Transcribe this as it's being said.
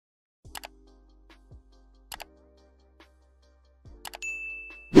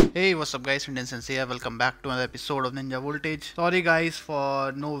Hey, what's up guys, Indian Sensei here. Welcome back to another episode of Ninja Voltage. Sorry guys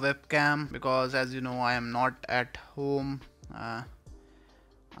for no webcam because as you know I am not at home. I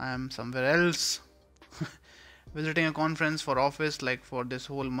am somewhere else visiting a conference for office like for this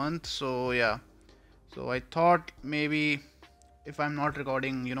whole month. So yeah, so I thought maybe if I'm not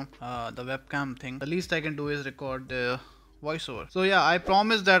recording the webcam thing, the least I can do is record the voiceover. So yeah, I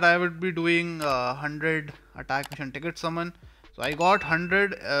promised that I would be doing 100 attack mission ticket summon. So I got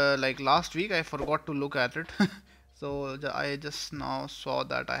 100 like last week. I forgot to look at it. So I just now saw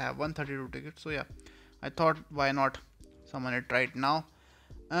that I have 132 tickets. So yeah, I thought why not summon it right now.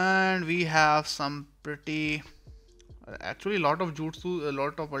 And we have some pretty actually a lot of jutsu, a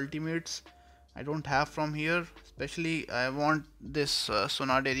lot of ultimates I don't have from here. Especially I want this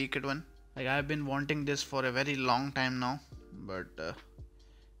Sonade Rekit one. Like I've been wanting this for a very long time now, but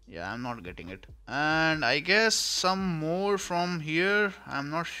yeah, I'm not getting it. And I guess some more from here. I'm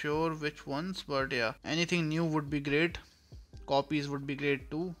not sure which ones, but yeah, anything new would be great. Copies would be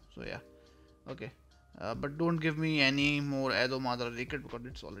great too. So yeah, okay. But don't give me any more Edo Madara Rekit because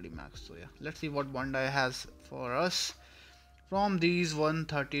it's already maxed. So yeah, let's see what Bandai has for us from these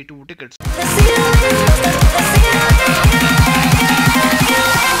 132 tickets.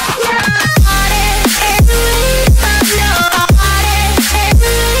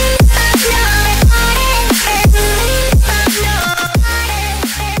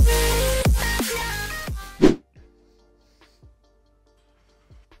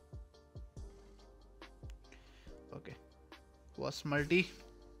 Okay, was multi.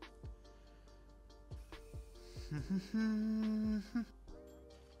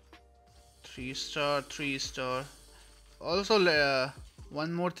 Three star, 3 star. Also,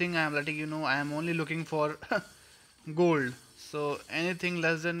 one more thing I am letting you know, I am only looking for gold. So anything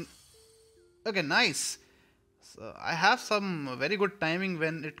less than okay, nice. So I have some very good timing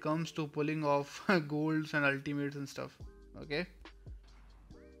when it comes to pulling off golds and ultimates and stuff. Okay,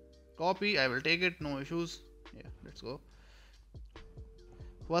 copy. I will take it. No issues. Yeah, let's go.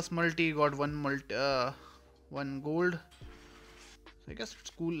 First multi got one gold. So I guess it's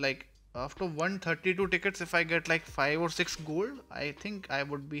cool. Like after 132 tickets, if I get like 5 or 6 gold, I think I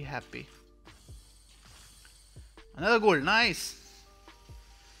would be happy. Another gold, nice.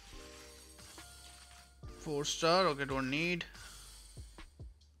 4 star, okay, don't need.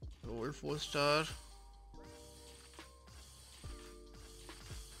 Gold 4 star.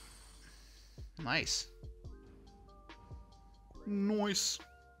 Nice. Nice.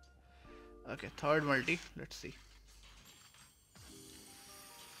 Okay, third multi, let's see.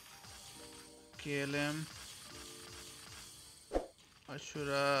 KLM.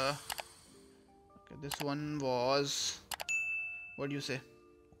 Ashura. Okay, this one was, what do you say?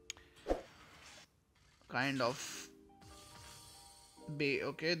 Kind of bay.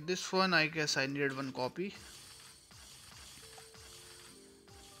 Okay, this one I guess I needed one copy.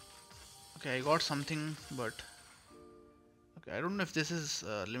 Okay, I got something, but okay, I don't know if this is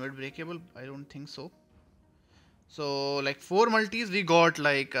limit breakable. I don't think so. So like 4 multis we got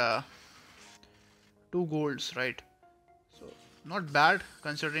like 2 golds, right? So not bad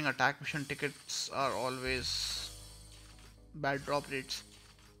considering attack mission tickets are always bad drop rates.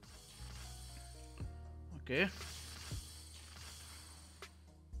 Okay,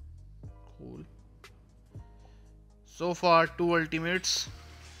 cool. So far 2 ultimates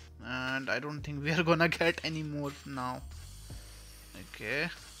and I don't think we are gonna get any more now. Okay,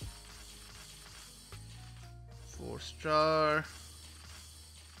 4 star.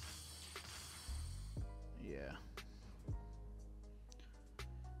 Yeah,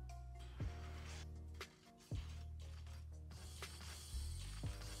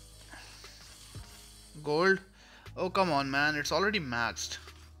 gold. Oh come on man, it's already maxed.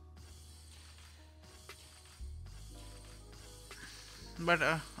 But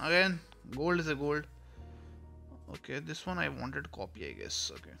again, gold is a gold. Okay, this one I wanted copy, I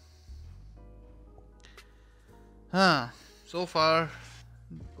guess. Okay. So far,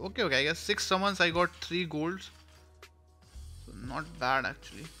 okay. I guess 6 summons. I got 3 golds. So not bad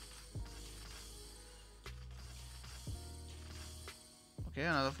actually. Okay,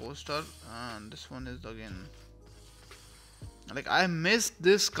 another 4 star, and this one is again. Like I missed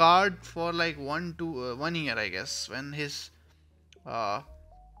this card for like 1 year, I guess, when his uh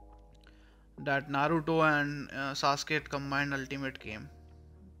that Naruto and Sasuke combined ultimate came.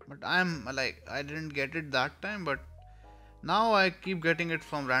 But I'm like I didn't get it that time, but now I keep getting it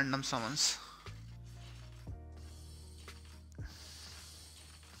from random summons.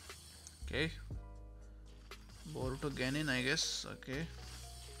 Okay, Boruto Genin, I guess. Okay,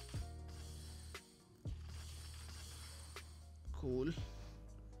 cool.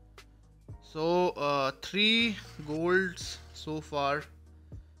 So 3 golds so far.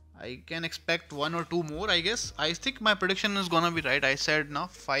 I can expect 1 or 2 more, I guess. I think my prediction is gonna be right. I said now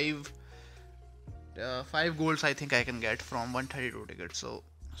 5 golds I think I can get from 132 tickets.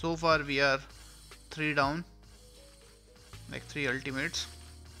 So far we are 3 down, like 3 ultimates,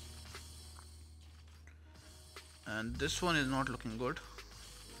 and this one is not looking good.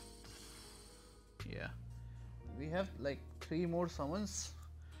 Yeah, we have like 3 more summons,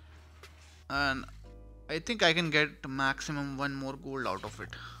 and I think I can get maximum 1 more gold out of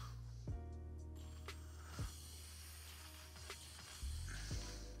it.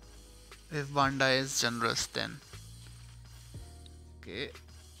 If Bandai is generous, then okay.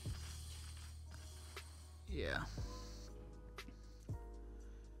 Yeah,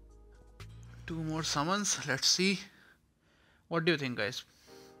 2 more summons. Let's see. What do you think, guys?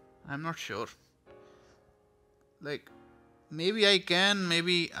 I'm not sure. Like, maybe I can,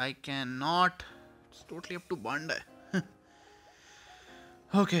 maybe I cannot. It's totally up to Bandai.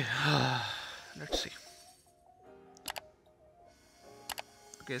 Okay, let's see.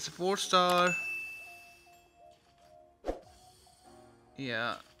 Okay, it's a 4-star.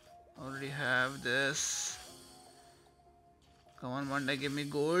 Yeah, already have this. Come on, Bandai, give me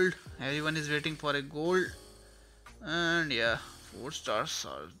gold. Everyone is waiting for a gold. And yeah, 4 stars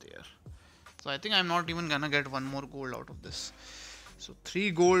are there. So I think I'm not even gonna get 1 more gold out of this. So 3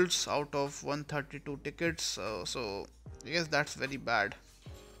 golds out of 132 tickets. So I guess that's very bad.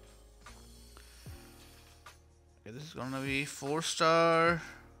 Okay, this is gonna be 4-star.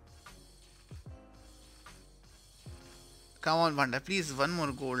 Come on, Bandai, please, 1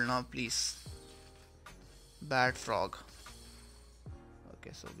 more gold now, please. Bad frog.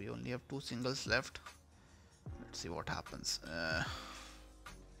 Okay, so we only have 2 singles left. Let's see what happens.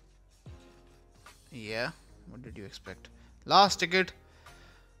 Yeah, what did you expect? Last ticket.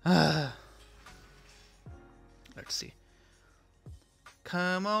 Let's see.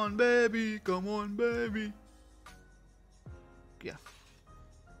 Come on, baby. Come on, baby. Yeah.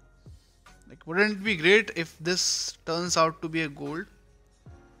 Like, wouldn't it be great if this turns out to be a gold?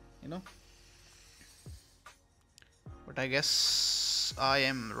 You know? But I guess I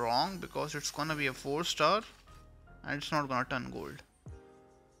am wrong, because it's gonna be a 4-star and it's not gonna turn gold.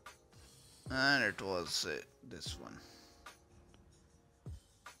 And it was this one.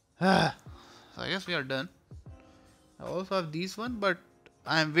 So I guess we are done. I also have these one, but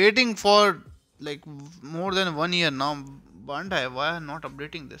I'm waiting for like more than 1 year now. Bandai, why are not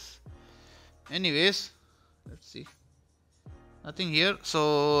updating this? Anyways, let's see. Nothing here.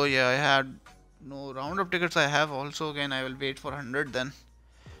 So yeah, I had no roundup tickets. I have also. Again, I will wait for 100, then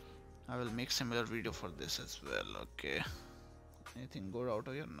I will make similar video for this as well. Okay, anything good out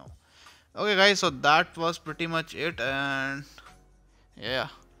of here? No. Okay guys, so that was pretty much it, and yeah,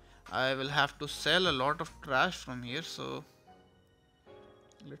 I will have to sell a lot of trash from here. So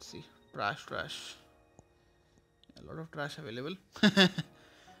let's see. Trash, a lot of trash available.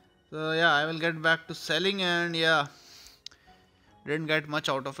 So yeah, I will get back to selling, and yeah, didn't get much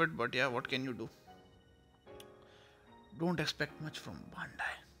out of it, but yeah, what can you do? Don't expect much from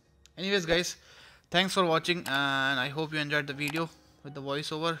Bandai. Anyways guys, thanks for watching, and I hope you enjoyed the video with the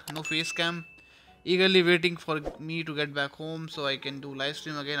voiceover, no face cam. Eagerly waiting for me to get back home so I can do live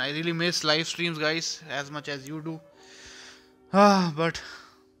stream again. I really miss live streams, guys, as much as you do. But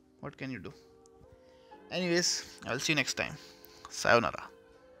what can you do? Anyways, I'll see you next time. Sayonara.